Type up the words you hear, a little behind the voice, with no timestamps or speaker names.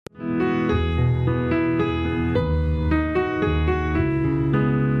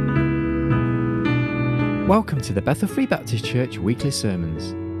Welcome to the Bethel Free Baptist Church weekly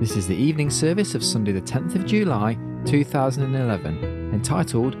sermons. This is the evening service of Sunday the 10th of July 2011,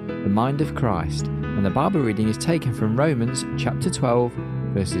 entitled The Mind of Christ, and the Bible reading is taken from Romans chapter 12,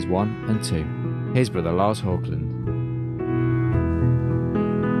 verses 1 and 2. Here's Brother Lars Hawkland.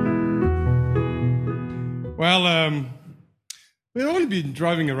 Well, we've only been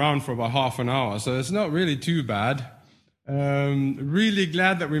driving around for about half an hour, so it's not really too bad. Really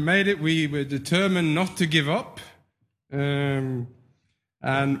glad that we made it. We were determined not to give up, and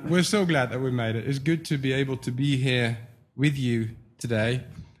we're so glad that we made it. It's good to be able to be here with you today,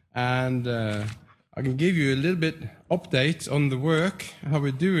 and I can give you a little bit update on the work, how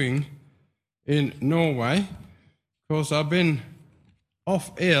we're doing in Norway. Of course, I've been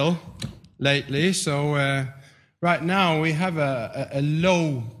off ill lately, so right now we have a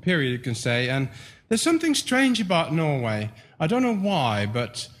low period, you can say, and there's something strange about Norway. I don't know why,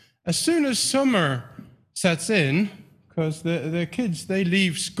 but as soon as summer sets in, because the kids, they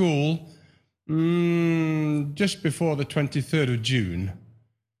leave school just before the 23rd of June,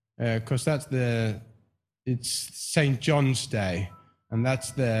 because it's St. John's Day, and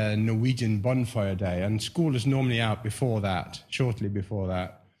that's the Norwegian bonfire day, and school is normally out before that, shortly before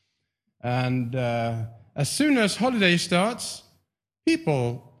that. And as soon as holiday starts,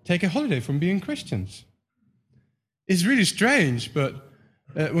 people take a holiday from being Christians. It's really strange, but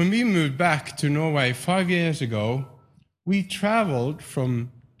when we moved back to Norway 5 years ago, we traveled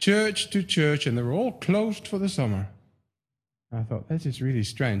from church to church, and they were all closed for the summer. I thought, that is really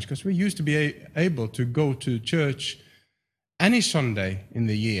strange, because we used to be able to go to church any Sunday in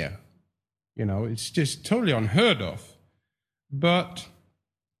the year. You know, it's just totally unheard of. But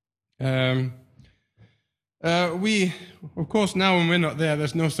we, of course, now when we're not there,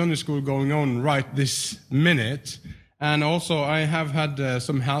 there's no Sunday school going on right this minute. And also, I have had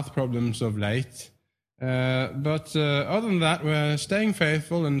some health problems of late. But other than that, we're staying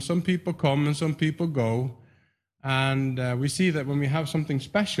faithful, and some people come and some people go. And we see that when we have something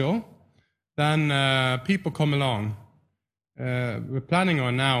special, then people come along. We're planning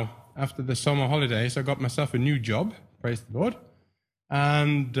on now, after the summer holidays, I got myself a new job, praise the Lord.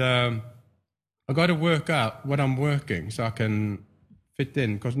 And I got to work out what I'm working so I can fit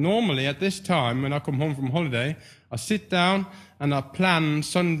in. Because normally at this time, when I come home from holiday, I sit down and I plan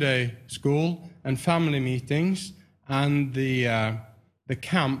Sunday school and family meetings and the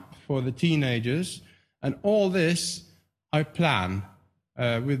camp for the teenagers. And all this I plan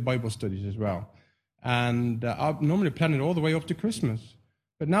with Bible studies as well. And I normally plan it all the way up to Christmas.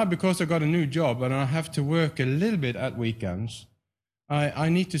 But now, because I got a new job and I have to work a little bit at weekends, I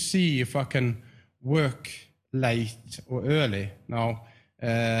need to see if I can work late or early. Now,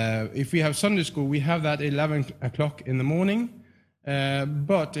 if we have Sunday school, we have that 11 o'clock in the morning.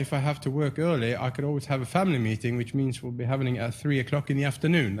 But if I have to work early, I could always have a family meeting, which means we'll be having it at 3 o'clock in the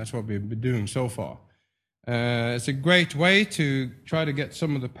afternoon. That's what we've been doing so far. It's a great way to try to get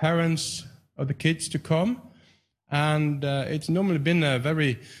some of the parents of the kids to come. And it's normally been a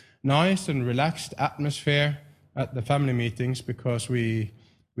very nice and relaxed atmosphere at the family meetings, because we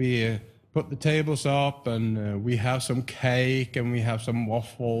put the tables up, and we have some cake, and we have some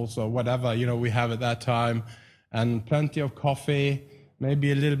waffles or whatever, we have at that time, and plenty of coffee,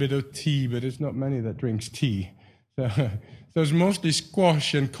 maybe a little bit of tea, but it's not many that drinks tea. So it's mostly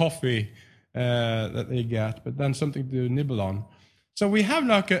squash and coffee that they get, but then something to nibble on. So we have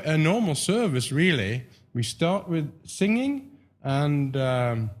like a normal service, really. We start with singing, and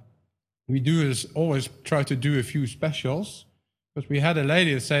we do is always try to do a few specials. Because we had a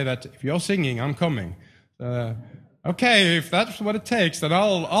lady say that if you're singing, I'm coming. Okay, if that's what it takes, then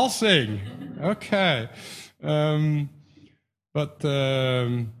I'll sing. Okay, but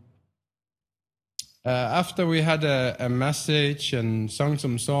after we had a message and sung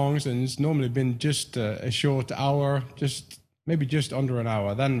some songs, and it's normally been just a short hour, maybe just under an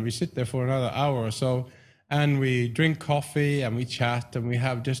hour. Then we sit there for another hour or so, and we drink coffee and we chat, and we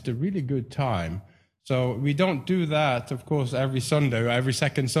have just a really good time. So we don't do that, of course, every Sunday or every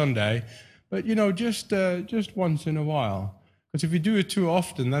second Sunday, but, just once in a while. Because if you do it too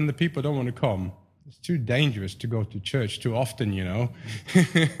often, then the people don't want to come. It's too dangerous to go to church too often,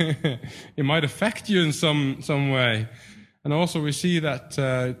 It might affect you in some way. And also we see that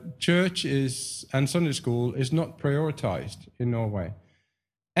church and Sunday school is not prioritized in Norway.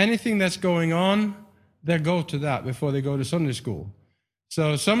 Anything that's going on, they go to that before they go to Sunday school.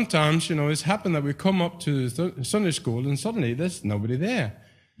 So sometimes, it's happened that we come up to Sunday school and suddenly there's nobody there.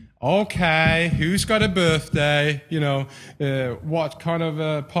 Okay, who's got a birthday? What kind of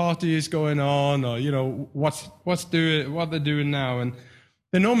a party is going on? Or, what they're doing now? And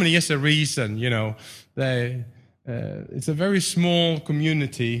there normally is a reason, you know. It's a very small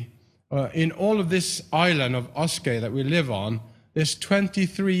community. In all of this island of Askøy that we live on, there's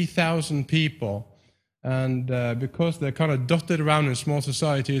 23,000 people. And because they're kind of dotted around in small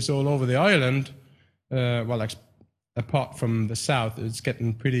societies all over the island, apart from the south, it's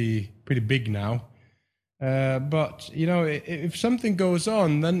getting pretty big now. But, you know, if something goes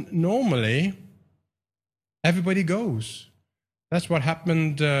on, then normally everybody goes. That's what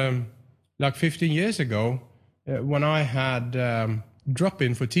happened like 15 years ago when I had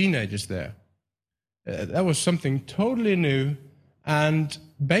drop-in for teenagers there. That was something totally new, and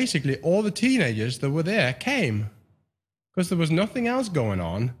basically all the teenagers that were there came because there was nothing else going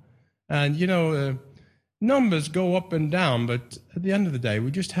on. And, you know, numbers go up and down, but at the end of the day,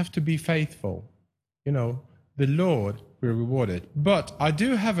 we just have to be faithful. You know, the Lord will reward it. But I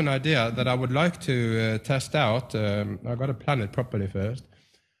do have an idea that I would like to test out. I've got to plan it properly first.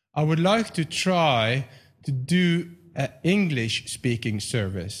 I would like to try to do an English-speaking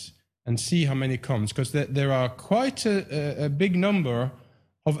service and see how many comes, because there are quite a big number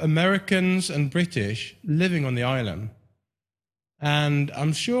of Americans and British living on the island. And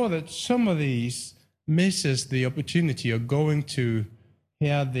I'm sure that some of these misses the opportunity of going to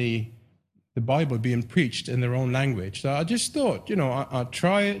hear the Bible being preached in their own language. So I just thought, you know, I'll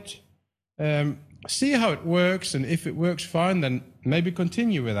try it, see how it works, and if it works fine, then maybe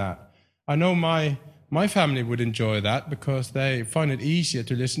continue with that. I know my family would enjoy that because they find it easier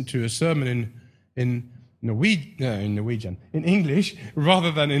to listen to a sermon in English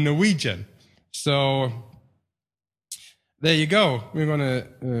rather than in Norwegian. So there you go. We're going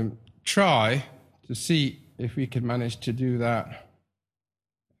to try to see if we can manage to do that.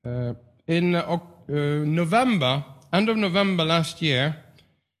 In November, end of November last year,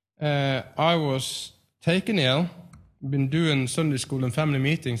 I was taken ill. Been doing Sunday school and family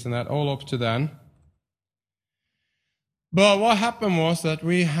meetings and that all up to then. But what happened was that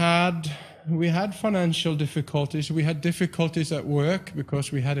we had financial difficulties. We had difficulties at work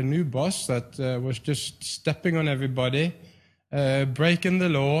because we had a new boss that was just stepping on everybody, breaking the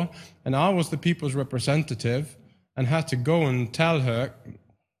law, and I was the people's representative and had to go and tell her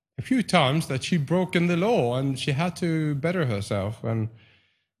a few times that she'd broken the law and she had to better herself. And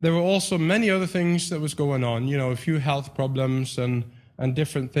there were also many other things that was going on, you know, a few health problems and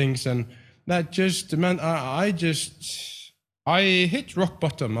different things, and that just meant I hit rock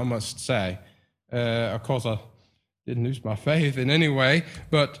bottom, I must say. Of course, I didn't lose my faith in any way,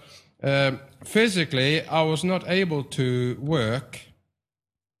 but physically, I was not able to work.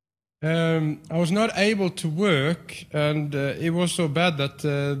 And it was so bad that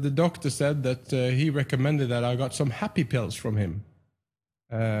the doctor said that he recommended that I got some happy pills from him.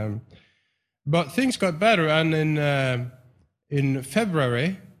 But things got better, and in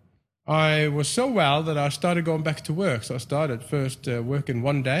February, I was so well that I started going back to work. So I started first working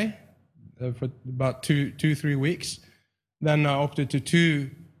one day for about 3 weeks. Then I opted to 2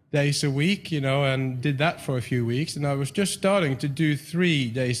 days a week, you know, and did that for a few weeks. And I was just starting to do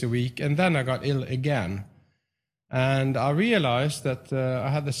 3 days a week, and then I got ill again. And I realized that I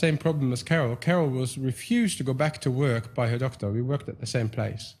had the same problem as Carol. Carol refused to go back to work by her doctor. We worked at the same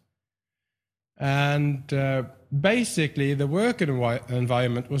place. And basically, the work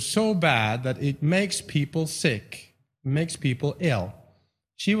environment was so bad that it makes people sick, makes people ill.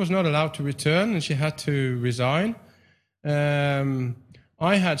 She was not allowed to return, and she had to resign.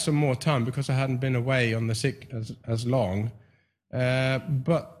 I had some more time because I hadn't been away on the sick as long.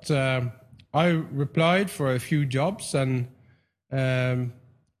 But I replied for a few jobs, and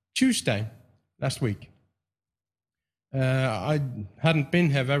Tuesday last week, I hadn't been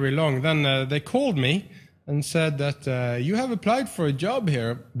here very long. Then they called me and said that you have applied for a job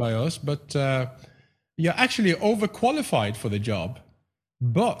here by us, but you're actually overqualified for the job.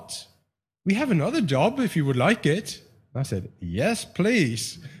 But we have another job if you would like it. I said, yes,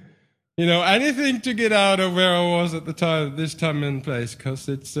 please. You know, anything to get out of where I was at the time, this time and place, because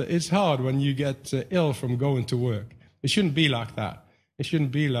it's hard when you get ill from going to work. It shouldn't be like that. It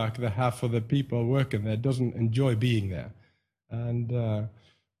shouldn't be like the half of the people working there doesn't enjoy being there. And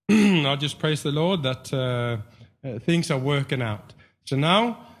I just praise the Lord that things are working out. So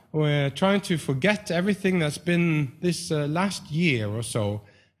now we're trying to forget everything that's been this last year or so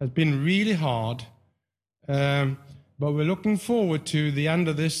has been really hard. But we're looking forward to the end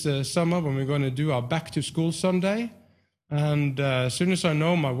of this summer when we're going to do our Back to School Sunday. And as soon as I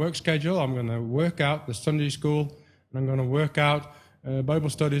know my work schedule, I'm going to work out the Sunday school, and I'm going to work out Bible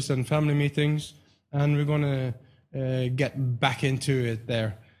studies and family meetings, and we're going to get back into it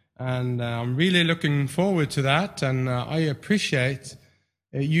there. And I'm really looking forward to that, and I appreciate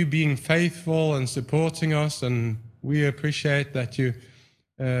you being faithful and supporting us, and we appreciate that you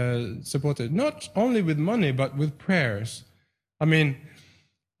supported not only with money but with prayers. I mean,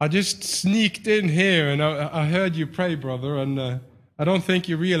 I just sneaked in here and I heard you pray, brother, and I don't think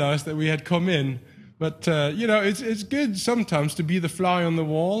you realized that we had come in. But, it's good sometimes to be the fly on the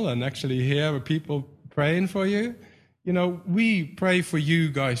wall and actually hear people praying for you. We pray for you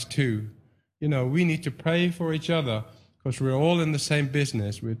guys too. We need to pray for each other because we're all in the same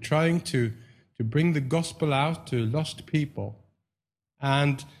business. We're trying to bring the gospel out to lost people.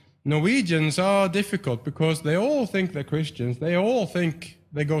 And Norwegians are difficult because they all think they're Christians. They all think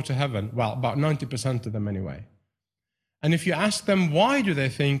they go to heaven. Well, about 90% of them anyway. And if you ask them why do they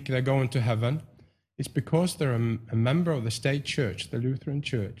think they're going to heaven, it's because they're a member of the state church, the Lutheran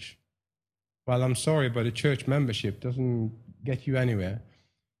Church. Well, I'm sorry, but a church membership doesn't get you anywhere.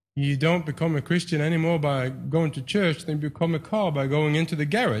 You don't become a Christian anymore by going to church, then you become a car by going into the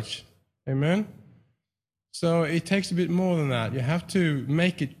garage. Amen? So it takes a bit more than that. You have to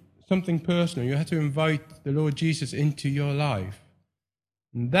make it something personal. You have to invite the Lord Jesus into your life.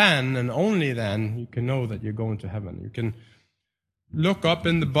 And then, and only then, you can know that you're going to heaven. You can look up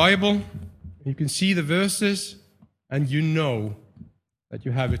in the Bible, you can see the verses, and you know that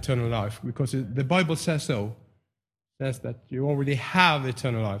you have eternal life, because the Bible says so. It says that you already have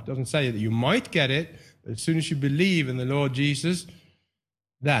eternal life. It doesn't say that you might get it, but as soon as you believe in the Lord Jesus,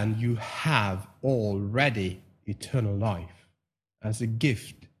 then you have already eternal life as a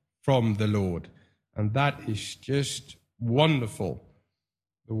gift from the Lord. And that is just wonderful,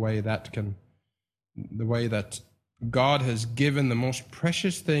 the way that God has given the most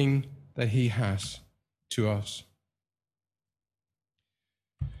precious thing that he has to us.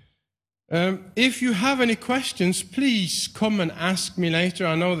 If you have any questions, please come and ask me later.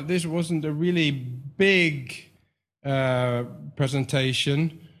 I know that this wasn't a really big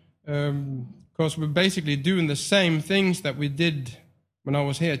presentation, because we're basically doing the same things that we did when I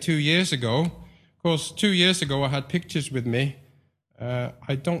was here 2 years ago. Of course, 2 years ago I had pictures with me.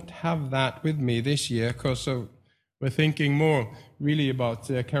 I don't have that with me this year, because we're thinking more really about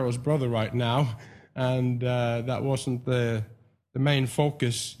Carol's brother right now, and that wasn't the main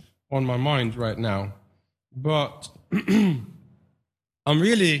focus on my mind right now. But I'm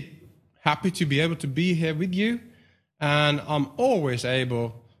really happy to be able to be here with you, and I'm always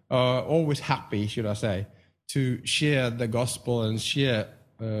happy, should I say, to share the gospel and share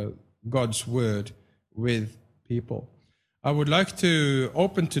God's word with people. I would like to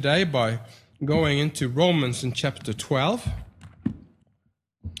open today by going into Romans in chapter 12.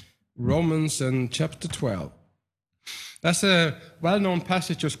 Romans in chapter 12. That's a well-known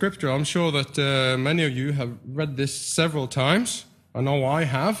passage of Scripture. I'm sure that many of you have read this several times. I know I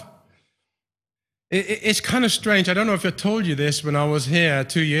have. It's kind of strange. I don't know if I told you this when I was here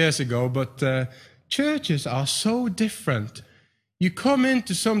 2 years ago, but churches are so different. You come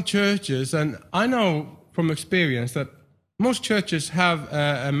into some churches, and I know from experience that most churches have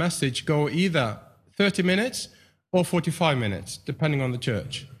a message go either 30 minutes or 45 minutes, depending on the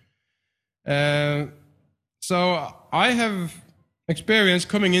church. So I have experience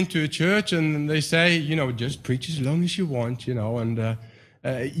coming into a church, and they say, just preach as long as you want, and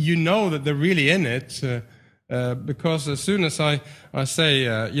you know that they're really in it, because as soon as I say,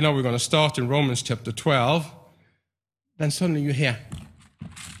 we're going to start in Romans chapter 12, then suddenly you hear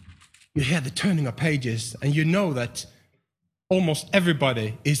the turning of pages, and you know that almost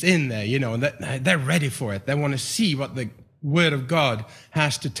everybody is in there, and they're ready for it. They want to see what the Word of God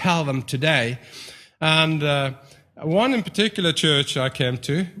has to tell them today. And one in particular church I came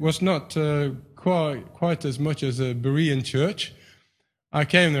to was not quite as much as a Berean church. I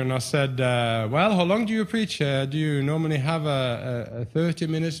came there and I said, well, how long do you preach here? Do you normally have a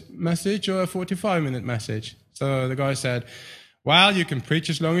 30-minute message or a 45-minute message? So the guy said, well, you can preach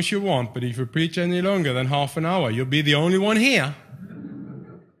as long as you want, but if you preach any longer than half an hour, you'll be the only one here.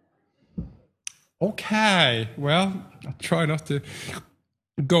 Okay, well, I'll try not to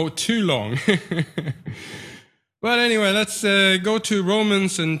go too long. But anyway, let's go to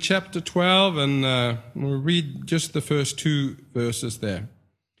Romans in chapter 12, and we'll read just the first 2 verses there.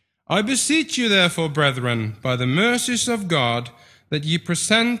 I beseech you, therefore, brethren, by the mercies of God, that ye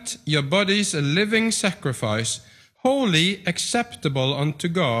present your bodies a living sacrifice, wholly acceptable unto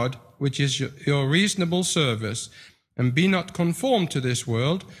God, which is your reasonable service. And be not conformed to this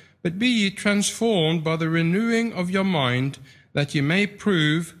world, but be ye transformed by the renewing of your mind, that ye may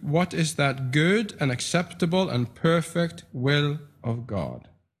prove what is that good and acceptable and perfect will of God.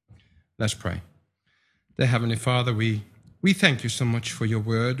 Let's pray. Dear Heavenly Father, we thank you so much for your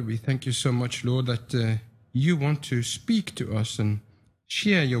word. We thank you so much, Lord, that you want to speak to us and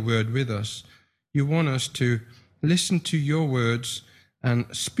share your word with us. You want us to listen to your words and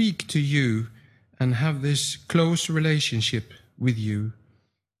speak to you and have this close relationship with you.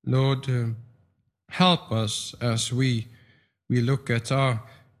 Lord, help us as we look at our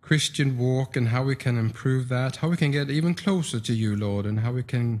Christian walk and how we can improve that, how we can get even closer to you, Lord, and how we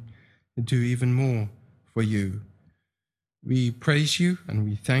can do even more for you. We praise you and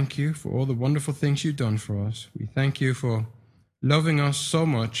we thank you for all the wonderful things you've done for us. We thank you for loving us so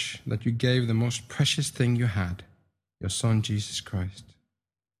much that you gave the most precious thing you had, your Son, Jesus Christ.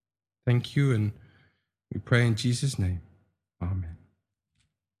 Thank you, and we pray in Jesus' name. Amen.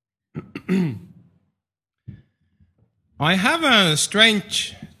 I have a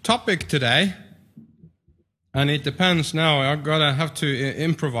strange topic today, and it depends now. I'm going to have to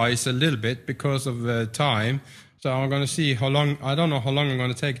improvise a little bit because of time. So I'm going to see how long, I don't know how long I'm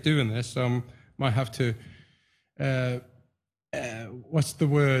going to take doing this, so I might have to, what's the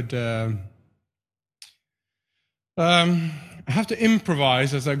word? I have to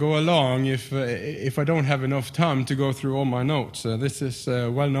improvise as I go along if I don't have enough time to go through all my notes. This is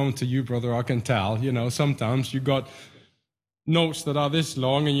well known to you, brother, I can tell. You know, sometimes you got notes that are this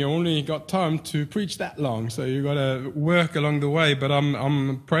long and you only got time to preach that long, so you got to work along the way. But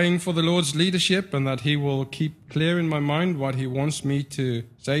I'm praying for the Lord's leadership and that he will keep clear in my mind what he wants me to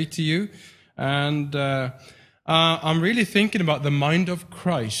say to you. And I'm really thinking about the mind of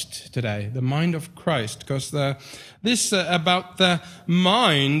Christ today, the mind of Christ, because this about the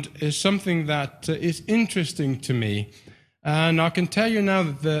mind is something that is interesting to me. And I can tell you now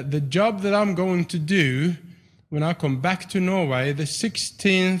that the job that I'm going to do when I come back to Norway, the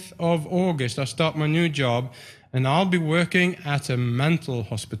 16th of August, I start my new job, and I'll be working at a mental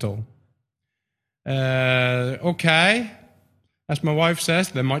hospital. Okay, as my wife says,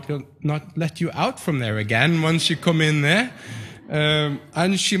 they might not let you out from there again once you come in there.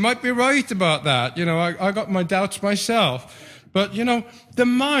 And she might be right about that. You know, I got my doubts myself. But, you know, the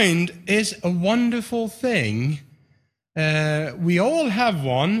mind is a wonderful thing. We all have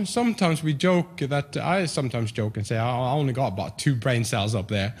one. Sometimes we joke that, I sometimes joke and say, I only got about 2 brain cells up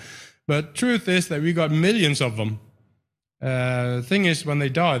there. But truth is that we got millions of them. Thing is, when they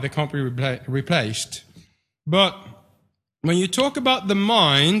die, they can't be replaced. But when you talk about the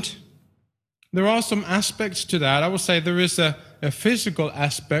mind, there are some aspects to that. I would say there is a physical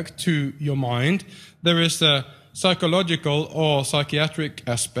aspect to your mind. There is a psychological or psychiatric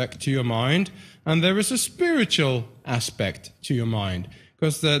aspect to your mind. And there is a spiritual aspect to your mind,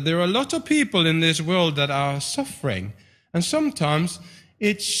 because there are a lot of people in this world that are suffering, and sometimes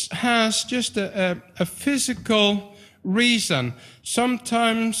it has just a physical reason.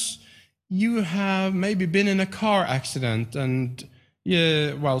 Sometimes you have maybe been in a car accident, and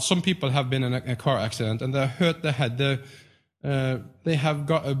some people have been in a car accident and they hurt their head. They have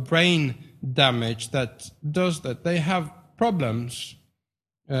got a brain damage that does that. They have problems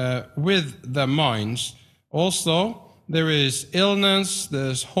with their minds. Also, there is illness,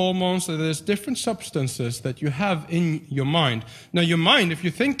 there's hormones, there's different substances that you have in your mind. Now, your mind, if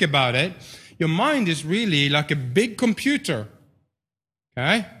you think about it, your mind is really like a big computer.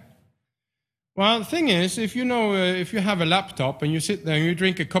 Okay? Well, the thing is, if you have a laptop and you sit there and you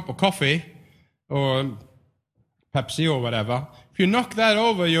drink a cup of coffee or Pepsi or whatever, if you knock that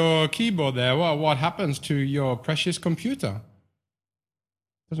over your keyboard there, well, what happens to your precious computer?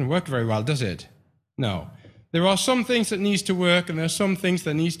 Doesn't work very well, does it? No. There are some things that needs to work, and there are some things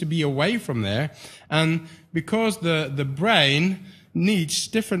that needs to be away from there. And because the brain needs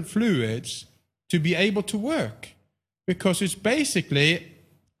different fluids to be able to work, because it's basically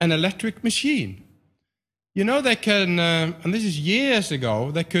an electric machine. You know, they can, and this is years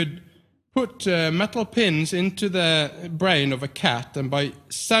ago, they could put metal pins into the brain of a cat, and by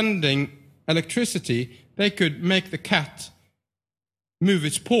sending electricity, they could make the cat move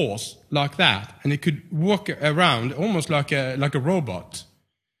its paws like that, and it could walk around almost like a robot.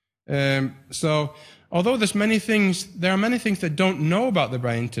 So, although there are many things they don't know about the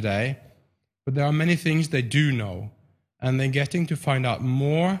brain today, but there are many things they do know, and they're getting to find out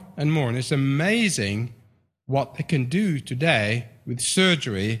more and more. And it's amazing what they can do today with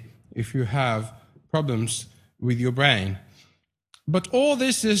surgery if you have problems with your brain. But all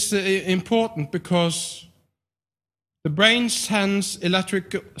this is important because the brain sends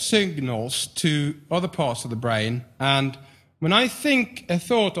electric signals to other parts of the brain, and when I think a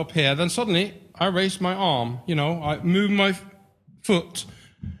thought up here, then suddenly I raise my arm, I move my foot,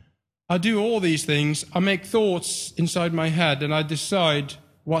 I do all these things, I make thoughts inside my head, and I decide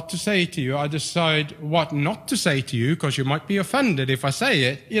what to say to you, I decide what not to say to you, because you might be offended if I say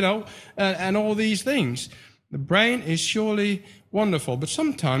it, and all these things. The brain is surely wonderful, but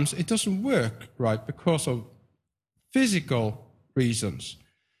sometimes it doesn't work right because of physical reasons.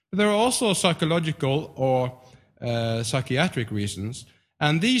 But there are also psychological or psychiatric reasons,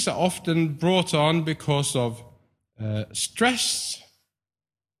 and these are often brought on because of stress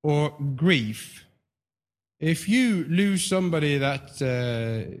or grief. If you lose somebody that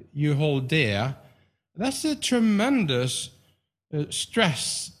you hold dear, that's a tremendous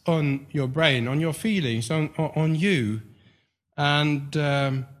stress on your brain, on your feelings, on you. And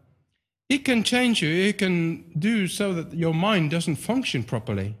it can change you. It can do so that your mind doesn't function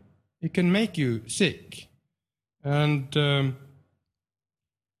properly. It can make you sick. And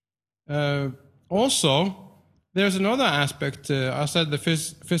also, there's another aspect. I said the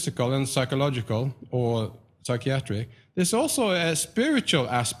physical and psychological or psychiatric. There's also a spiritual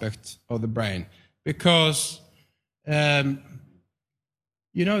aspect of the brain because, there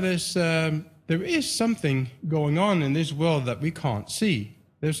is something going on in this world that we can't see.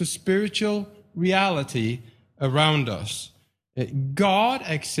 There's a spiritual reality around us. God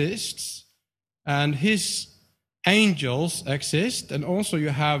exists, and His angels exist, and also you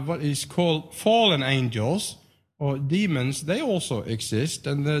have what is called fallen angels, or demons. They also exist,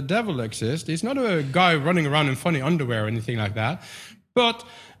 and the devil exists. He's not a guy running around in funny underwear or anything like that, but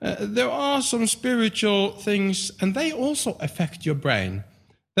there are some spiritual things, and they also affect your brain.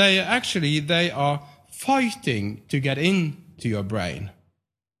 They are fighting to get into your brain.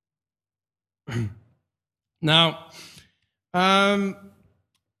 Now,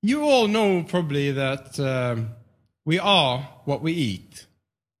 you all know probably that we are what we eat.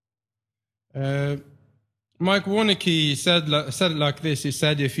 Mike Warnke said it like this. He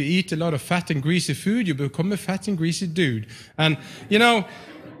said, if you eat a lot of fat and greasy food, you become a fat and greasy dude. And,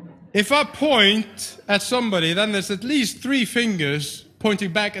 if I point at somebody, then there's at least 3 fingers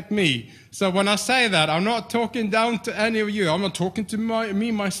pointing back at me. So when I say that, I'm not talking down to any of you. I'm not talking to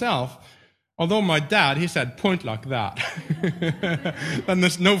me myself. Although my dad, he said, point like that. And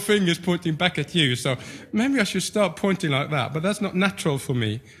there's no fingers pointing back at you. So maybe I should start pointing like that. But that's not natural for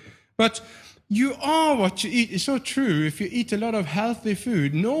me. But you are what you eat. It's so true. If you eat a lot of healthy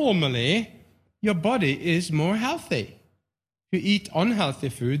food, normally your body is more healthy. If you eat unhealthy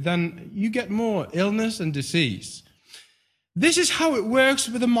food, then you get more illness and disease. This is how it works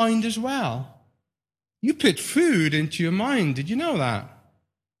with the mind as well. You put food into your mind. Did you know that?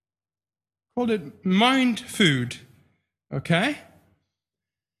 Called it mind food. Okay?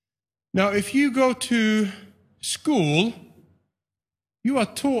 Now, if you go to school, you are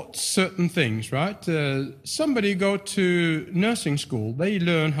taught certain things, right? Somebody go to nursing school, they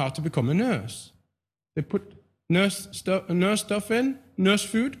learn how to become a nurse. They put nurse stuff in, nurse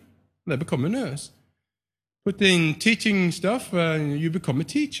food, they become a nurse. Put in teaching stuff, you become a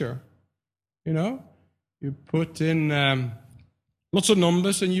teacher. You put in lots of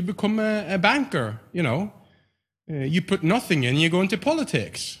numbers and you become a banker. You put nothing in, you go into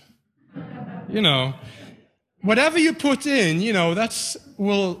politics. Whatever you put in, that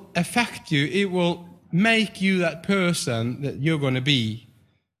will affect you. It will make you that person that you're going to be.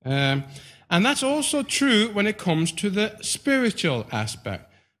 And that's also true when it comes to the spiritual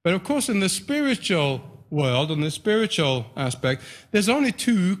aspect. But of course, in the spiritual world, in the spiritual aspect, there's only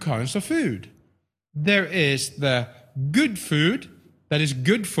 2 kinds of food. There is the good food that is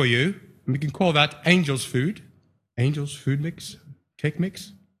good for you, and we can call that angel's food. Angel's food mix, cake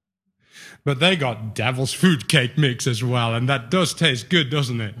mix. But they got devil's food cake mix as well, and that does taste good,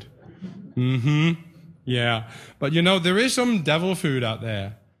 doesn't it? Yeah. But there is some devil food out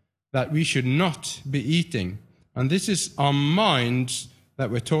there that we should not be eating. And this is our minds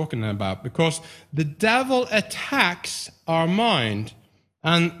that we're talking about, because the devil attacks our mind,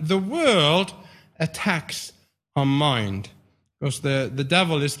 and the world attacks our mind. Because the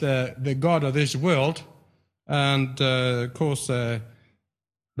devil is the god of this world, and of course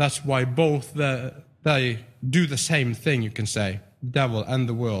that's why both they do the same thing, you can say, the devil and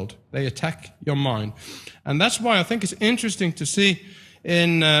the world. They attack your mind. And that's why I think it's interesting to see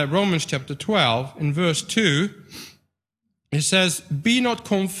in Romans chapter 12, in verse 2, it says, be not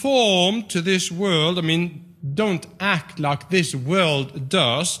conformed to this world. Don't act like this world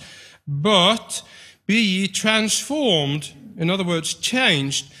does, but be ye transformed, in other words,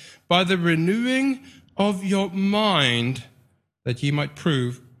 changed by the renewing of your mind, that ye might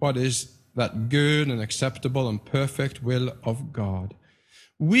prove what is that good and acceptable and perfect will of God.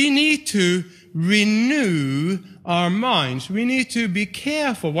 We need to renew our minds. We need to be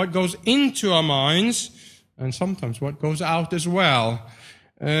careful what goes into our minds, and sometimes what goes out as well,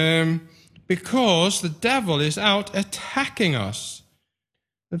 because the devil is out attacking us.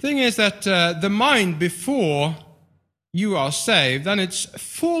 The thing is that the mind before you are saved, and it's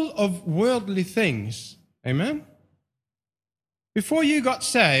full of worldly things. Amen? Before you got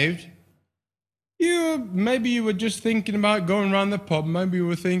saved, maybe you were just thinking about going around the pub. Maybe you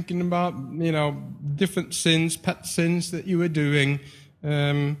were thinking about, different sins, pet sins that you were doing.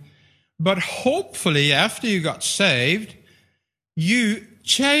 But hopefully, after you got saved, you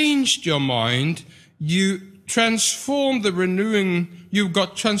changed your mind. You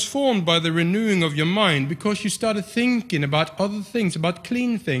got transformed by the renewing of your mind, because you started thinking about other things, about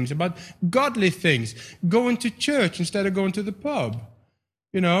clean things, about godly things, going to church instead of going to the pub,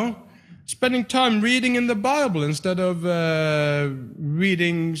 spending time reading in the Bible instead of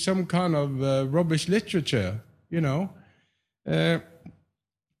reading some kind of rubbish literature, You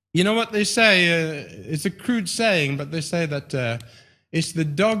know what they say? It's a crude saying, but they say that it's the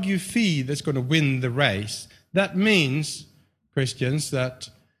dog you feed that's going to win the race. That means, Christians, that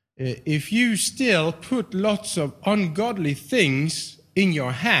if you still put lots of ungodly things in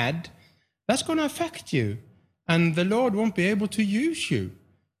your head, that's going to affect you. And the Lord won't be able to use you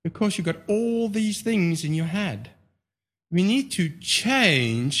because you've got all these things in your head. We need to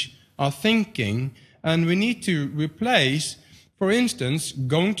change our thinking, and we need to replace, for instance,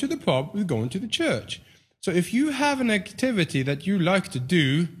 going to the pub with going to the church. So if you have an activity that you like to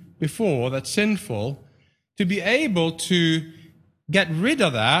do before that's sinful, to be able to get rid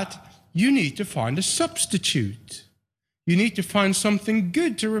of that, you need to find a substitute. You need to find something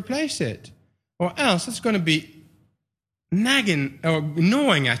good to replace it, or else it's going to be nagging or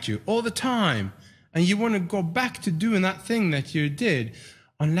gnawing at you all the time, and you want to go back to doing that thing that you did,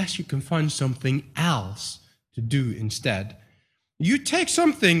 unless you can find something else to do instead. You take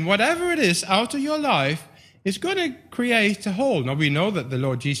something, whatever it is, out of your life, it's going to create a hole. Now, we know that the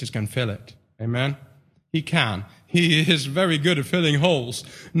Lord Jesus can fill it. Amen? He can. He is very good at filling holes.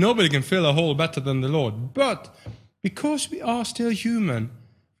 Nobody can fill a hole better than the Lord. But because we are still human,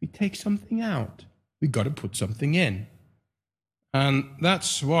 we take something out. We've got to put something in. And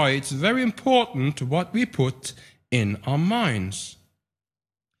that's why it's very important what we put in our minds.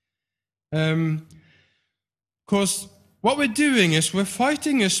 Because what we're doing is we're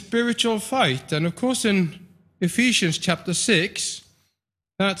fighting a spiritual fight. And of course in Ephesians chapter 6,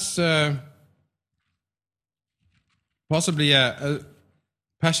 that's possibly a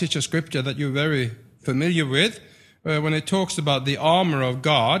passage of scripture that you're very familiar with, when it talks about the armor of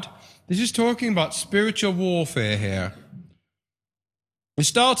God. This is talking about spiritual warfare here. It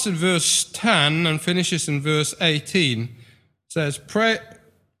starts in verse 10 and finishes in verse 18. It says, "Pray.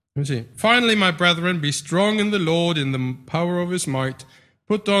 Finally, my brethren, be strong in the Lord, in the power of his might.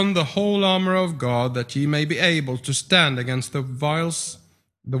 Put on the whole armor of God, that ye may be able to stand against the wiles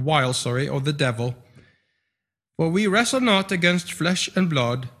of the devil. For we wrestle not against flesh and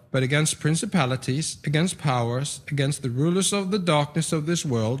blood, but against principalities, against powers, against the rulers of the darkness of this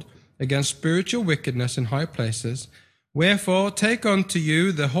world, against spiritual wickedness in high places. Wherefore, take unto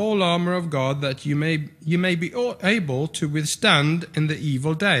you the whole armor of God, that you may be able to withstand in the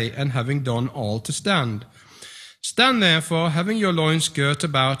evil day, and having done all to stand. Stand therefore, having your loins girt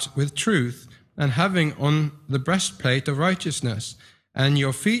about with truth, and having on the breastplate of righteousness, and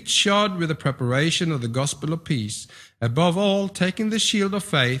your feet shod with the preparation of the gospel of peace. Above all, taking the shield of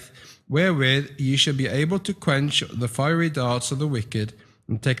faith, wherewith ye shall be able to quench the fiery darts of the wicked,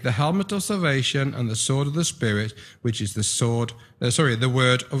 and take the helmet of salvation and the sword of the Spirit, which is the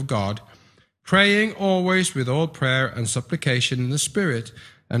word of God, praying always with all prayer and supplication in the Spirit,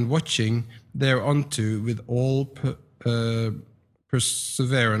 and watching thereunto with all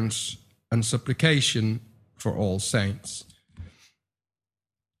perseverance and supplication for all saints."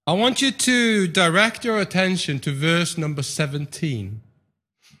 I want you to direct your attention to verse number 17.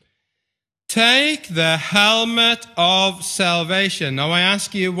 Take the helmet of salvation. Now I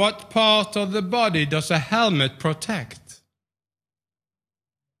ask you, what part of the body does a helmet protect?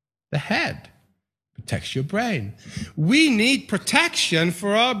 The head. Protects your brain. We need protection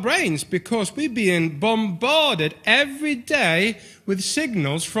for our brains because we're being bombarded every day with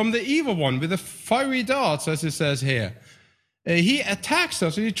signals from the evil one, with the fiery darts, as it says here. He attacks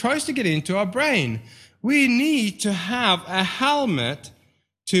us and he tries to get into our brain. We need to have a helmet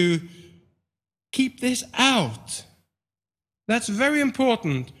to keep this out. That's very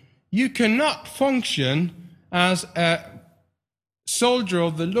important. You cannot function as a soldier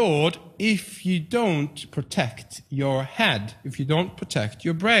of the Lord if you don't protect your head, if you don't protect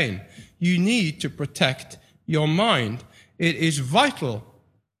your brain. You need to protect your mind. It is vital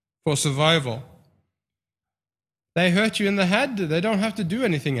for survival. They hurt you in the head, they don't have to do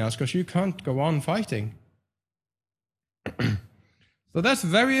anything else because you can't go on fighting. So that's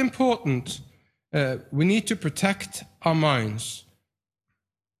very important. we need to protect our minds.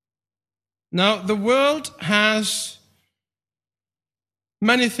 Now, the world has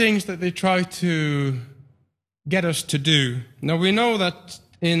many things that they try to get us to do. Now, we know that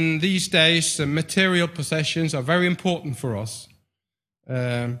in these days, material possessions are very important for us.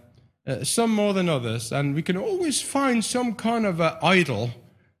 Some more than others, and we can always find some kind of an idol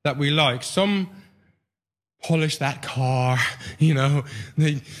that we like. Some polish that car,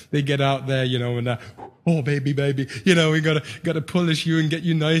 they get out there, and oh baby, we gotta polish you and get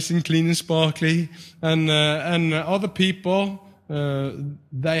you nice and clean and sparkly. And other people,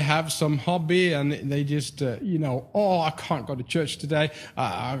 they have some hobby and they just, oh, I can't go to church today.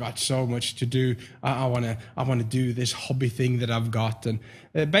 I got so much to do. I wanna do this hobby thing that I've got. And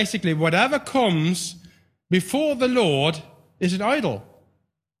basically, whatever comes before the Lord is an idol.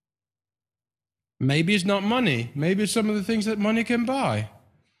 Maybe it's not money. Maybe it's some of the things that money can buy.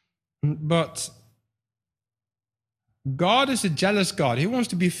 But God is a jealous God. He wants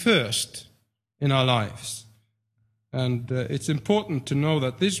to be first in our lives. And it's important to know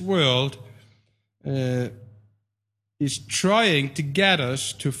that this world is trying to get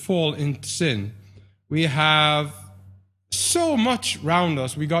us to fall into sin. We have so much around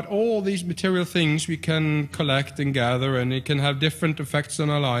us. We got all these material things we can collect and gather, and it can have different effects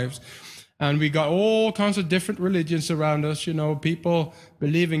on our lives. And we got all kinds of different religions around us, people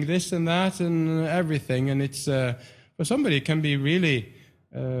believing this and that and everything. And it's, for somebody, it can be really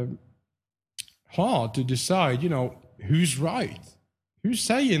hard to decide, who's right. Who's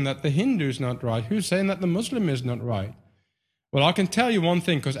saying that the Hindu is not right? Who's saying that the Muslim is not right? Well, I can tell you one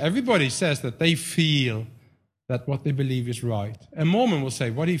thing, because everybody says that they feel that what they believe is right. A Mormon will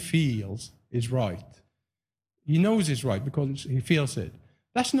say what he feels is right. He knows it's right because he feels it.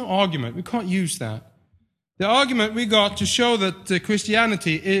 That's no argument. We can't use that. The argument we got to show that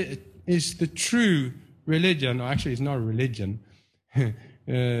Christianity is the true religion, or actually it's not a religion.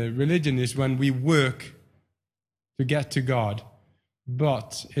 Religion is when we work to get to God.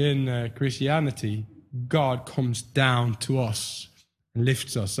 But in Christianity, God comes down to us and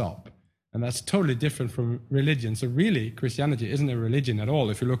lifts us up. And that's totally different from religion. So really, Christianity isn't a religion at all,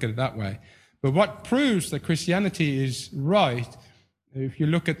 if you look at it that way. But what proves that Christianity is right, if you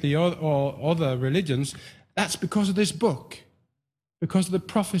look at the other religions, that's because of this book, because of the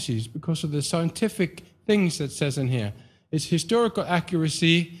prophecies, because of the scientific things that says in here. It's historical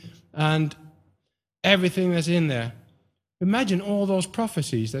accuracy and everything that's in there. Imagine all those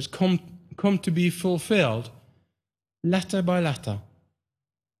prophecies that's come to be fulfilled letter by letter.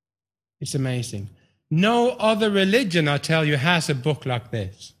 It's amazing. No other religion, I tell you, has a book like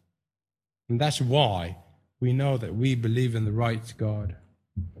this. And that's why we know that we believe in the right God.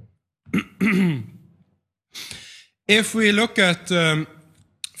 If we look at 1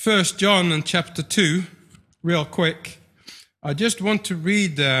 John and chapter 2, real quick, I just want to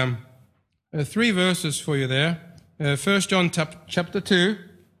read 3 verses for you there. 1 John chapter 2,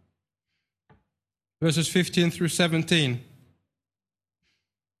 verses 15 through 17. Of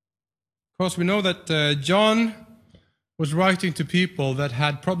course, we know that John was writing to people that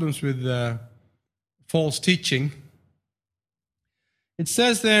had problems with false teaching. It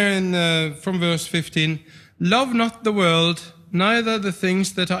says there from verse 15, "Love not the world, neither the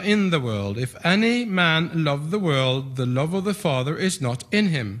things that are in the world. If any man love the world, the love of the Father is not in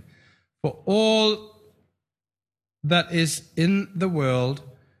him. For all that is in the world,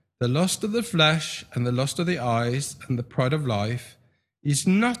 the lust of the flesh and the lust of the eyes and the pride of life, is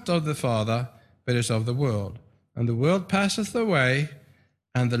not of the Father, but is of the world. And the world passeth away,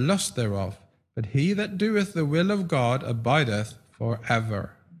 and the lust thereof. But he that doeth the will of God abideth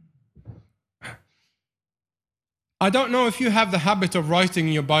forever." I don't know if you have the habit of writing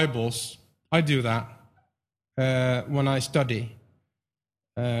in your Bibles. I do that when I study.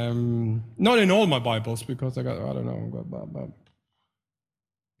 Not in all my Bibles, because probably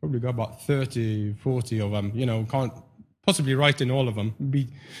got about 30, 40 of them. Can't possibly write in all of them.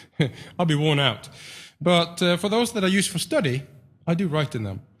 I'll be worn out. But for those that are used for study, I do write in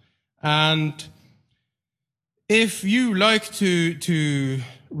them. And if you like to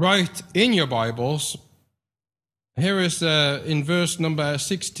write in your Bibles, here is in verse number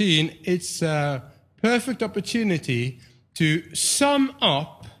 16, it's a perfect opportunity to sum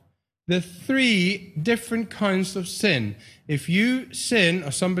up the 3 different kinds of sin. If you sin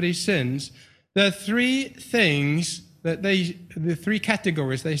or somebody sins, there are 3 things that the 3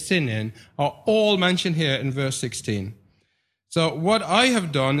 categories they sin in are all mentioned here in verse 16. So what I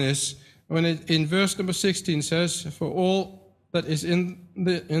have done is, when in verse number 16 says, "For all that is in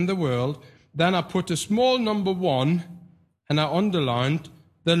the world," then I put a small number 1, and I underlined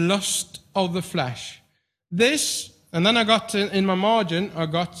the lust of the flesh. This, and then I got in my margin, I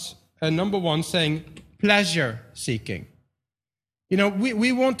got number 1 saying pleasure seeking. You know,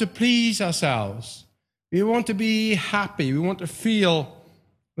 we want to please ourselves. We want to be happy. We want to feel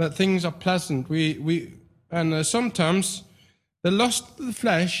that things are pleasant. And sometimes the lust of the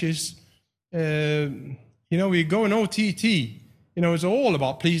flesh is, we go in OTT. You know, it's all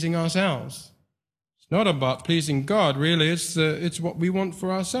about pleasing ourselves. It's not about pleasing God, really. It's what we want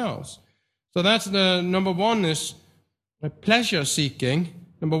for ourselves. So that's the number 1 is pleasure seeking.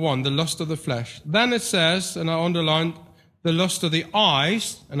 Number 1, the lust of the flesh. Then it says, and I underlined, the lust of the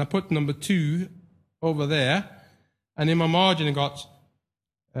eyes, and I put number 2 over there. And in my margin I got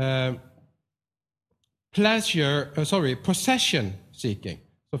possession seeking.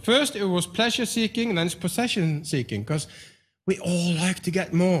 So first it was pleasure seeking, and then it's possession seeking, because we all like to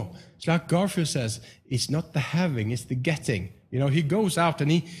get more. It's like Garfield says, it's not the having, it's the getting. You know, he goes out and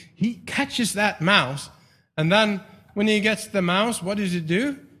he catches that mouse, and then when he gets the mouse, what does he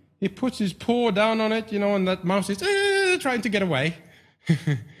do? He puts his paw down on it, you know, and that mouse is trying to get away.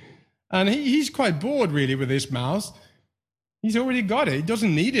 And he's quite bored, really, with this mouse. He's already got it. He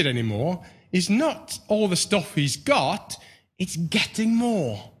doesn't need it anymore. It's not all the stuff he's got. It's getting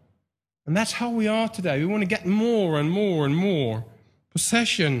more. And that's how we are today. We want to get more and more and more.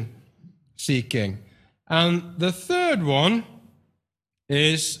 Possession seeking. And the third one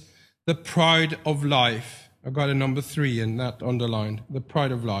is the pride of life. I got a number 3 in that underlined, the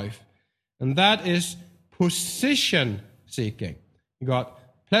pride of life. And that is position seeking. You got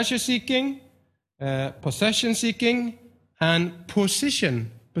pleasure seeking, possession seeking, and position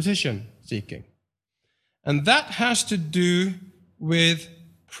seeking. And that has to do with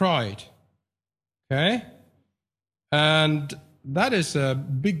pride. Okay? And that is a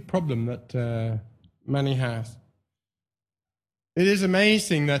big problem that many have. It is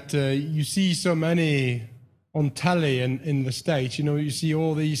amazing that you see so many on telly and in the States. You know, you see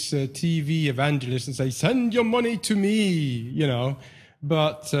all these TV evangelists and say, send your money to me, you know.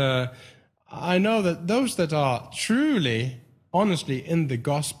 But I know that those that are truly, honestly in the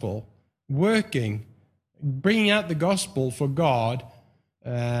gospel, working, bringing out the gospel for God,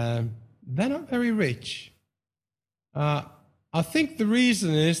 they're not very rich. I think the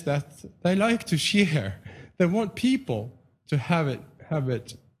reason is that they like to share. They want people to have it,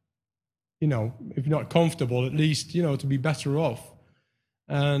 you know, if not comfortable, at least, you know, to be better off.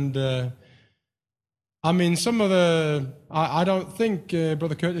 And I mean, some of the, I don't think,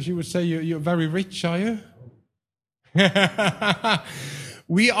 Brother Curtis, you would say you're very rich, are you?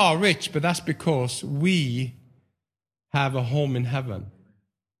 We are rich, but that's because we have a home in heaven.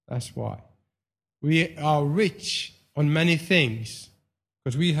 That's why. We are rich on many things,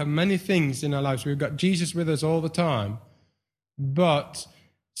 because we have many things in our lives. We've got Jesus with us all the time. But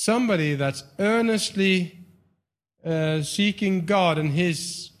somebody that's earnestly seeking God and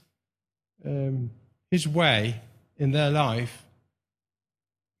His way in their life,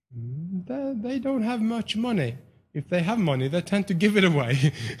 they don't have much money. If they have money, they tend to give it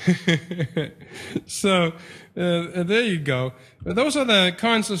away. So there you go. But those are the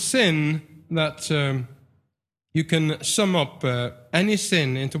kinds of sin that you can sum up any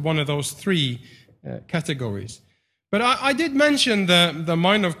sin into one of those 3 categories. But I did mention the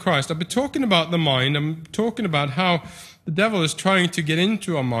mind of Christ. I've been talking about the mind. I'm talking about how the devil is trying to get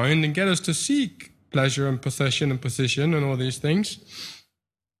into our mind and get us to seek pleasure and possession and position and all these things.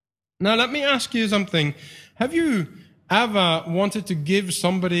 Now, let me ask you something. Have you ever wanted to give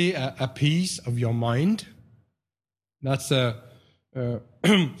somebody a piece of your mind? That's a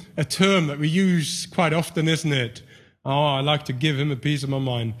term that we use quite often, isn't it? Oh, I like to give him a piece of my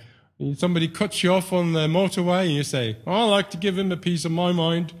mind. Somebody cuts you off on the motorway and you say, oh, I like to give him a piece of my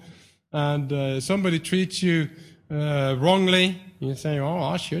mind. And somebody treats you wrongly, you say, oh,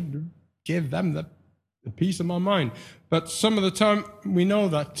 I should give them the piece of my mind. But some of the time we know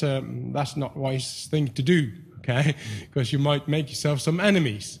that that's not a wise thing to do, okay? Because you might make yourself some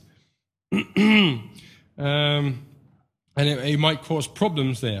enemies. And it might cause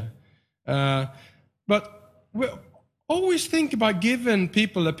problems there. But we'll always think about giving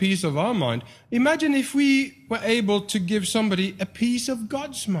people a piece of our mind. Imagine if we were able to give somebody a piece of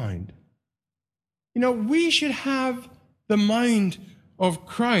God's mind. You know, we should have the mind of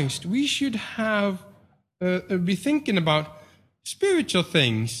Christ. We should have be thinking about spiritual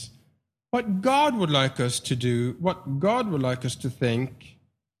things, what God would like us to do, what God would like us to think,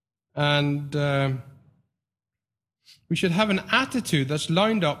 and we should have an attitude that's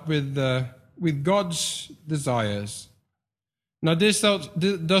lined up with God's desires. Now,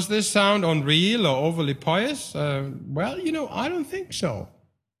 does this sound unreal or overly pious? Well, you know, I don't think so.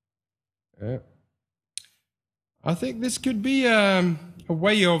 I think this could be a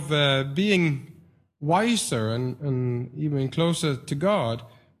way of being wiser and even closer to God.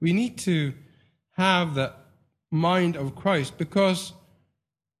 We need to have the mind of Christ, because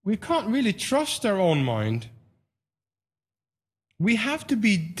we can't really trust our own mind. We have to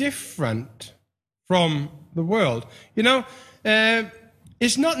be different from the world. You know,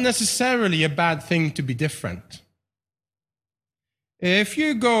 it's not necessarily a bad thing to be different. If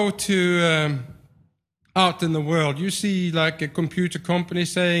you go to out in the world, you see like a computer company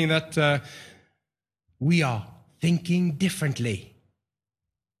saying that we are thinking differently.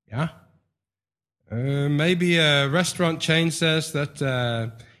 Yeah? Maybe a restaurant chain says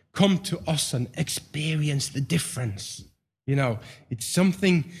that come to us and experience the difference. You know, it's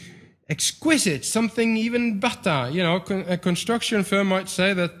something exquisite, something even better. You know, a construction firm might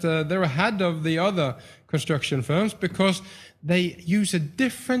say that they're ahead of the other construction firms because they use a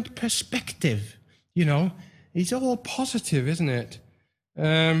different perspective. You know, it's all positive, isn't it?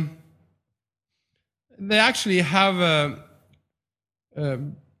 They actually have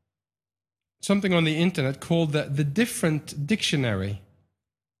something on the internet called the Different Dictionary.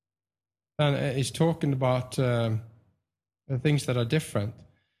 And it's talking about things that are different.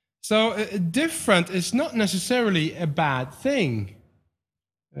 So different is not necessarily a bad thing.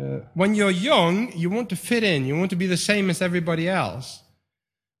 When you're young, you want to fit in. You want to be the same as everybody else.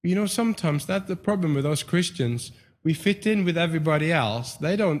 You know, sometimes that's the problem with us Christians. We fit in with everybody else.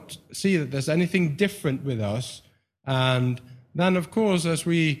 They don't see that there's anything different with us. And then, of course, as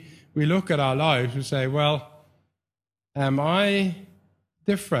we look at our lives, we say, well, am I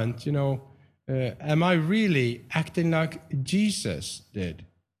different? You know, am I really acting like Jesus did?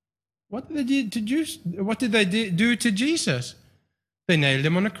 What did they do to Jesus? They nailed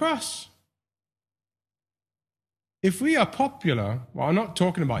him on a cross. If we are popular, well, I'm not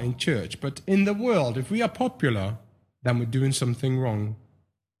talking about in church, but in the world, if we are popular, then we're doing something wrong.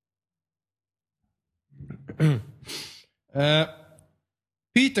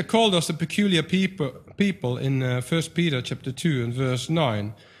 Peter called us a peculiar people in 1 Peter chapter 2 and verse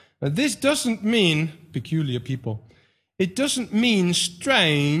 9. Now, this doesn't mean peculiar people. It doesn't mean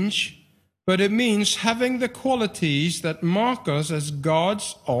strange, but it means having the qualities that mark us as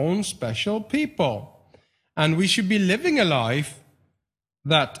God's own special people. And we should be living a life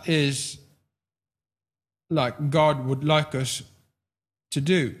that is like God would like us to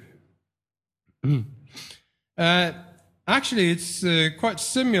do. Actually, it's quite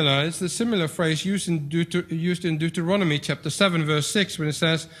similar. It's a similar phrase used in Deuteronomy chapter 7, verse 6, when it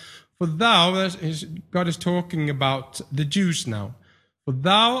says, "For thou," God is talking about the Jews now, "for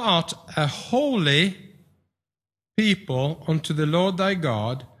thou art a holy people unto the Lord thy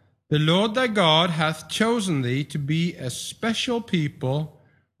God. The Lord thy God hath chosen thee to be a special people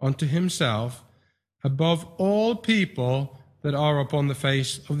unto himself, above all people that are upon the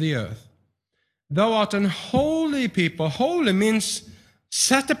face of the earth. Thou art an holy people." Holy means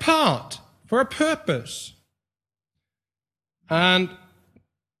set apart for a purpose. And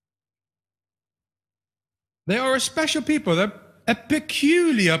they are a special people. They're a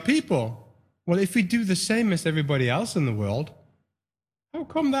peculiar people. Well, if we do the same as everybody else in the world,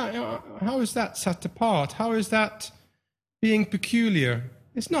 how is that set apart? How is that being peculiar?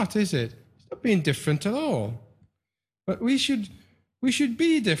 It's not, is it? It's not being different at all. But we should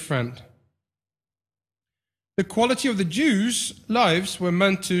be different. The quality of the Jews' lives were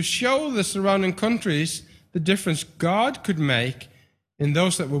meant to show the surrounding countries the difference God could make in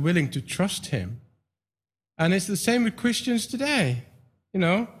those that were willing to trust him. And it's the same with Christians today. You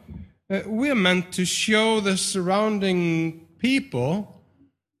know, we're meant to show the surrounding people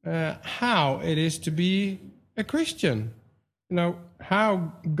how it is to be a Christian. You know,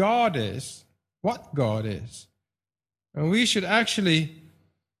 how God is, what God is. And we should actually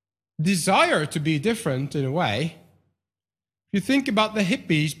desire to be different in a way. If you think about the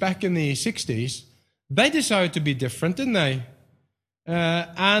hippies back in the 60s, they desired to be different, didn't they?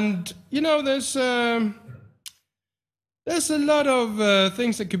 And, you know, there's a lot of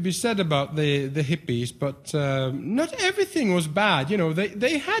things that could be said about the hippies, but not everything was bad. You know,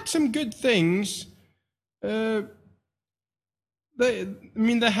 they had some good things.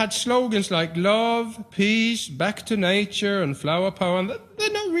 They had slogans like love, peace, back to nature, and flower power. And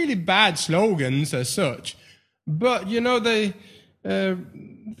they're not really bad slogans as such. But, you know, the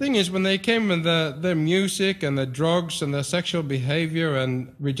thing is, when they came with their music and their drugs and their sexual behavior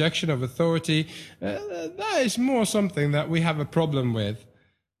and rejection of authority, that is more something that we have a problem with.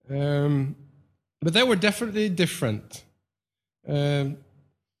 But they were definitely different.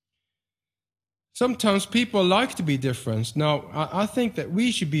 sometimes people like to be different. Now, I think that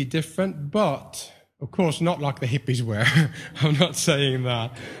we should be different, but of course not like the hippies were. I'm not saying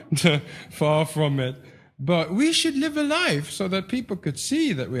that. Far from it. But we should live a life so that people could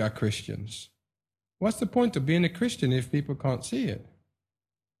see that we are Christians. What's the point of being a Christian if people can't see it?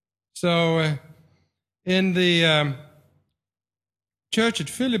 So, in the church at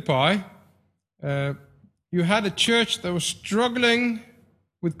Philippi, you had a church that was struggling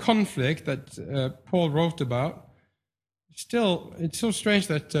with conflict that Paul wrote about. Still, it's so strange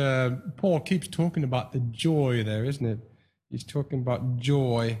that Paul keeps talking about the joy there, isn't it? He's talking about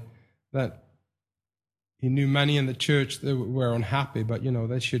joy, that he knew many in the church that were unhappy, but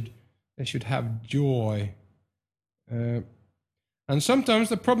they should have joy. And sometimes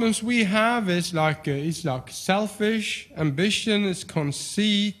the problems we have is like selfish ambition, it's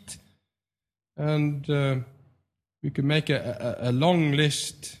conceit, and we could make a long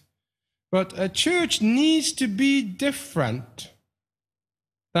list. But a church needs to be different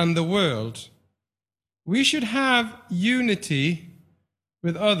than the world. We should have unity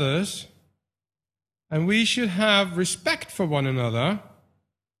with others, and we should have respect for one another.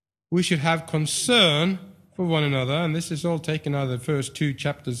 We should have concern for one another, and this is all taken out of the first 2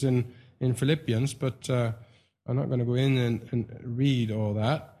 chapters in Philippians, but I'm not going to go in and read all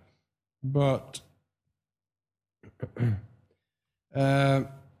that. But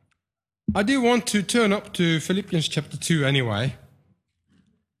I do want to turn up to Philippians chapter 2 anyway,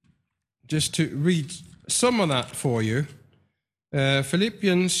 just to read some of that for you.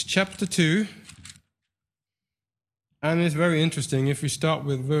 Philippians chapter 2, and it's very interesting if we start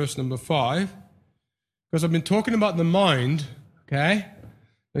with verse number 5, because I've been talking about the mind, okay?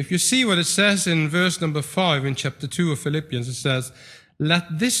 If you see what it says in verse number 5 in chapter 2 of Philippians, it says,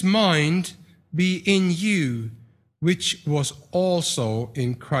 "Let this mind be in you, which was also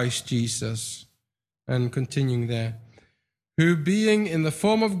in Christ Jesus." And continuing there, "Who being in the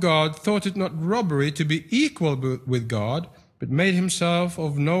form of God, thought it not robbery to be equal with God, but made himself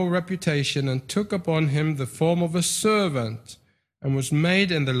of no reputation, and took upon him the form of a servant, and was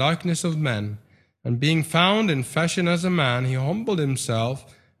made in the likeness of men. And being found in fashion as a man, he humbled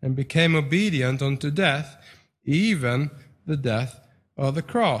himself, and became obedient unto death, even the death of the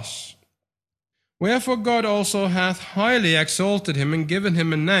cross. Wherefore God also hath highly exalted him, and given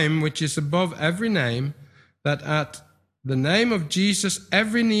him a name which is above every name, that at the name of Jesus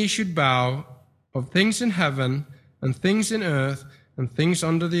every knee should bow, of things in heaven, and things in earth, and things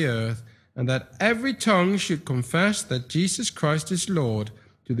under the earth, and that every tongue should confess that Jesus Christ is Lord,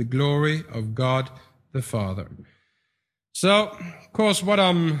 to the glory of God the Father." So, of course, what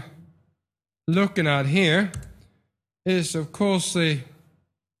I'm looking at here is, of course, the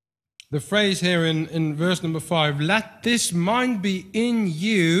phrase here in verse number 5, "Let this mind be in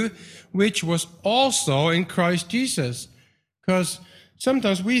you, which was also in Christ Jesus." Because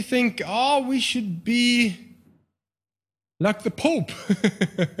sometimes we think, we should be like the Pope.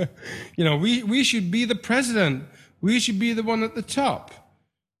 We should be the president. We should be the one at the top.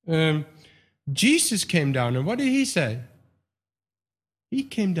 Jesus came down, and what did he say? He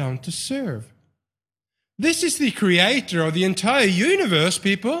came down to serve. This is the creator of the entire universe,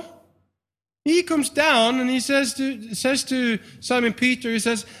 people. He comes down and he says to Simon Peter, he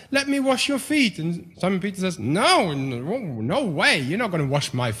says, "Let me wash your feet." And Simon Peter says, no way, you're not going to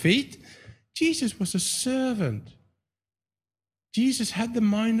wash my feet. Jesus was a servant. Jesus had the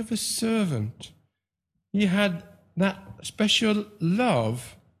mind of a servant. He had that special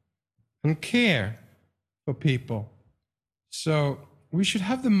love and care for people. So we should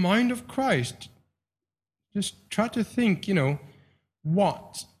have the mind of Christ. Just try to think,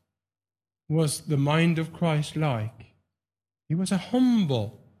 what was the mind of Christ like? He was a humble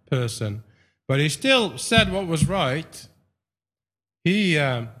person, but he still said what was right. He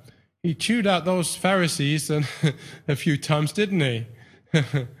chewed out those Pharisees a few times, didn't he?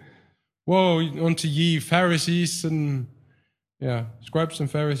 Woe unto ye Pharisees and scribes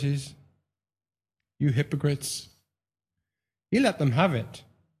and Pharisees, you hypocrites. He let them have it,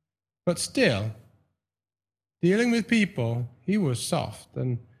 but still, dealing with people, he was soft,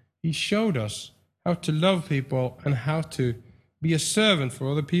 and he showed us how to love people and how to be a servant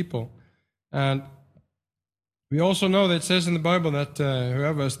for other people. And we also know that it says in the Bible that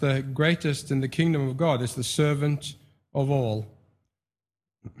whoever is the greatest in the kingdom of God is the servant of all.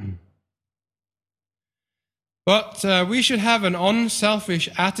 But we should have an unselfish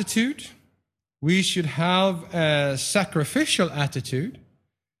attitude. We should have a sacrificial attitude.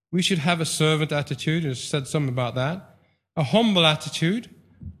 We should have a servant attitude. I said something about that. A humble attitude,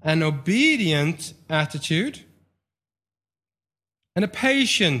 an obedient attitude, and a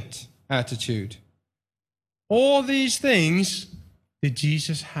patient attitude. All these things did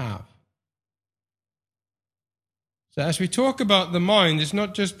Jesus have. So as we talk about the mind, it's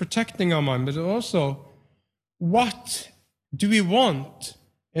not just protecting our mind, but also what do we want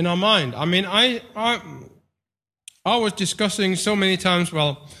in our mind? I mean, I was discussing so many times,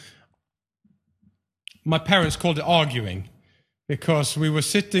 well, my parents called it arguing, because we were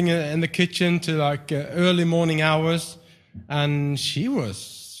sitting in the kitchen to like early morning hours, and she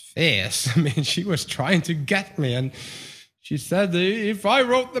was fierce. I mean, she was trying to get me, and she said, if I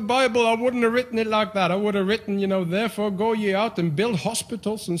wrote the Bible, I wouldn't have written it like that. I would have written, therefore go ye out and build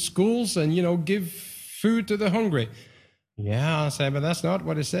hospitals and schools and, give food to the hungry. Yeah, I say, but that's not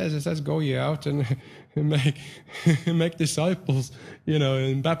what it says. It says go ye out and make disciples,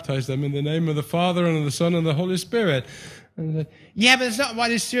 and baptize them in the name of the Father and of the Son and the Holy Spirit. And said, yeah, but it's not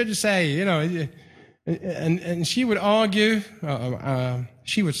what it should say, And she would argue,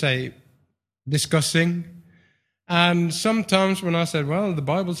 she would say, discussing. And sometimes when I said, well, the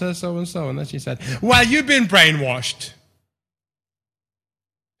Bible says so and so, and then she said, well, you've been brainwashed.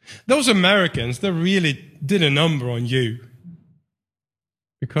 Those Americans, they really did a number on you.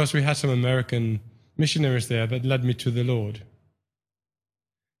 Because we had some American missionaries there that led me to the Lord.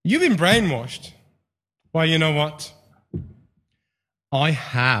 You've been brainwashed. Well, you know what? I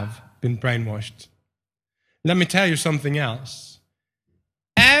have been brainwashed. Let me tell you something else.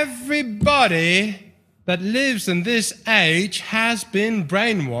 Everybody that lives in this age has been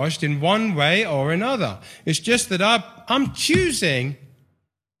brainwashed in one way or another. It's just that I'm choosing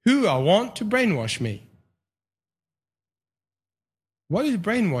who I want to brainwash me. What is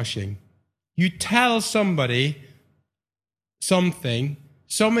brainwashing? You tell somebody something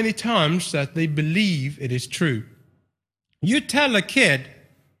so many times that they believe it is true. You tell a kid,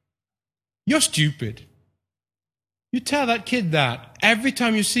 you're stupid. You tell that kid that every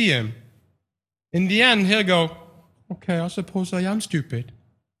time you see him. In the end, he'll go, okay, I suppose I am stupid.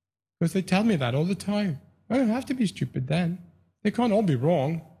 Because they tell me that all the time. I don't have to be stupid then. They can't all be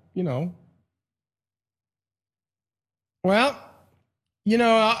wrong, Well,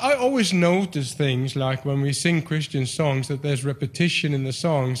 I always notice things like when we sing Christian songs that there's repetition in the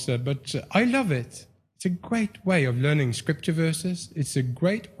songs, but I love it. It's a great way of learning scripture verses. It's a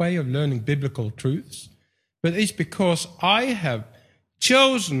great way of learning biblical truths. But it's because I have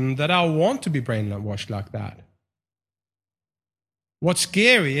chosen that I want to be brainwashed like that. What's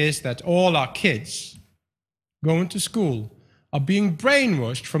scary is that all our kids going to school are being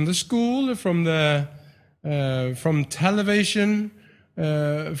brainwashed from the school, from television,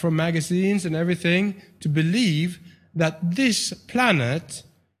 from magazines and everything, to believe that this planet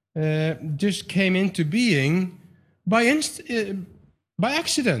just came into being by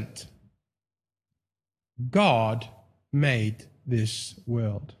accident. God made this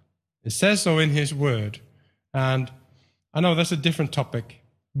world. It says so in His Word. And I know that's a different topic,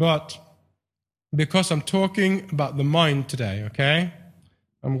 but because I'm talking about the mind today, okay?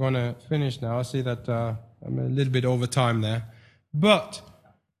 I'm going to finish now. I see that I'm a little bit over time there. But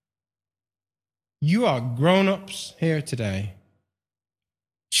you are grown-ups here today.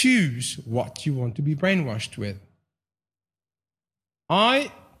 Choose what you want to be brainwashed with.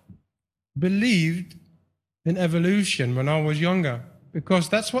 I believed in evolution when I was younger, because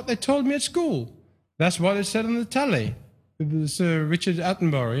that's what they told me at school. That's what it said on the telly. Sir Richard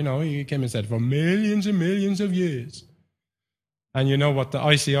Attenborough, he came and said, for millions and millions of years. And you know what the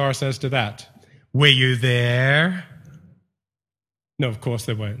ICR says to that? Were you there? No, of course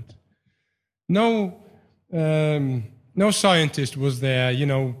they weren't. No scientist was there,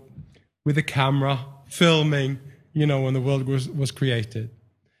 with a camera, filming, when the world was created.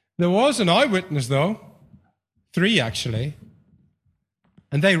 There was an eyewitness, though. 3, actually.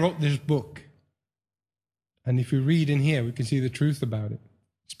 And they wrote this book. And if you read in here, we can see the truth about it.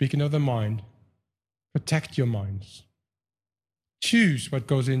 Speaking of the mind, protect your minds. Choose what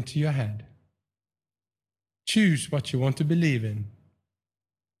goes into your head. Choose what you want to believe in.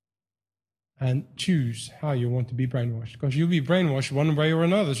 And choose how you want to be brainwashed. Because you'll be brainwashed one way or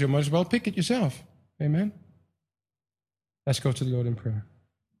another, so you might as well pick it yourself. Amen? Let's go to the Lord in prayer.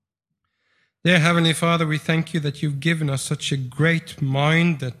 Dear Heavenly Father, we thank you that you've given us such a great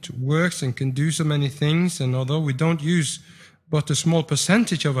mind that works and can do so many things. And although we don't use but a small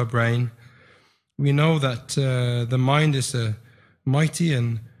percentage of our brain, we know that the mind is a mighty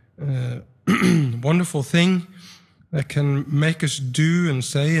and wonderful thing that can make us do and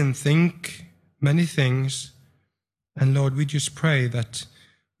say and think many things. And Lord, we just pray that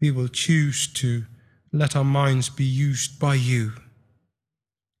we will choose to let our minds be used by you.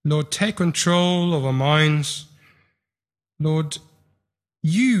 Lord, take control of our minds. Lord,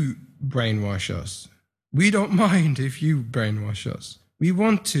 you brainwash us. We don't mind if you brainwash us. We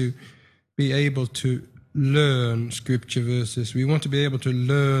want to be able to learn scripture verses. We want to be able to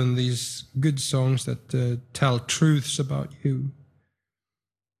learn these good songs that tell truths about you.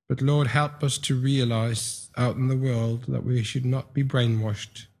 But Lord, help us to realize out in the world that we should not be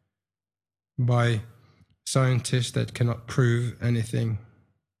brainwashed by scientists that cannot prove anything.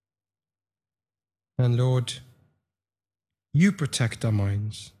 And Lord, you protect our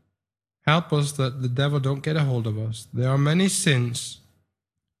minds. Help us that the devil don't get a hold of us. There are many sins.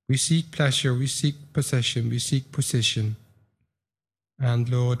 We seek pleasure, we seek possession, we seek position. And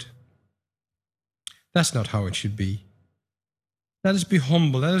Lord, that's not how it should be. Let us be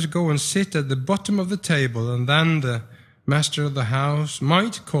humble. Let us go and sit at the bottom of the table, and then the master of the house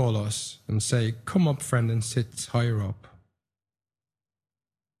might call us and say, "Come up, friend, and sit higher up."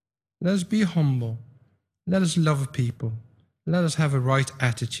 Let us be humble. Let us love people. Let us have a right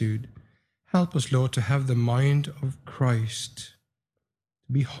attitude. Help us, Lord, to have the mind of Christ,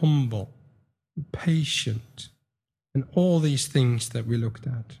 to be humble, patient, and all these things that we looked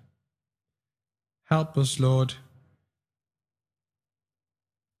at. Help us, Lord,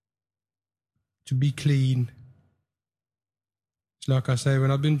 to be clean. It's like I say,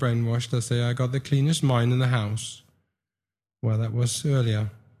 when I've been brainwashed, I say I got the cleanest mind in the house. Well, that was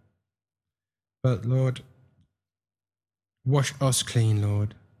earlier. But Lord, wash us clean,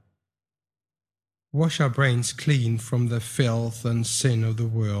 Lord. Wash our brains clean from the filth and sin of the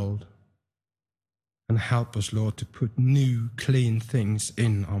world. And help us, Lord, to put new, clean things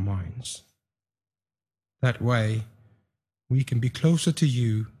in our minds. That way, we can be closer to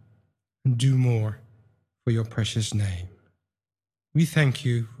you and do more for your precious name. We thank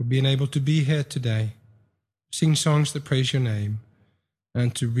you for being able to be here today, sing songs that praise your name,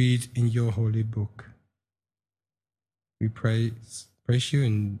 and to read in your holy book. We praise you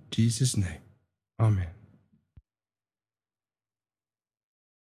in Jesus' name. Amen.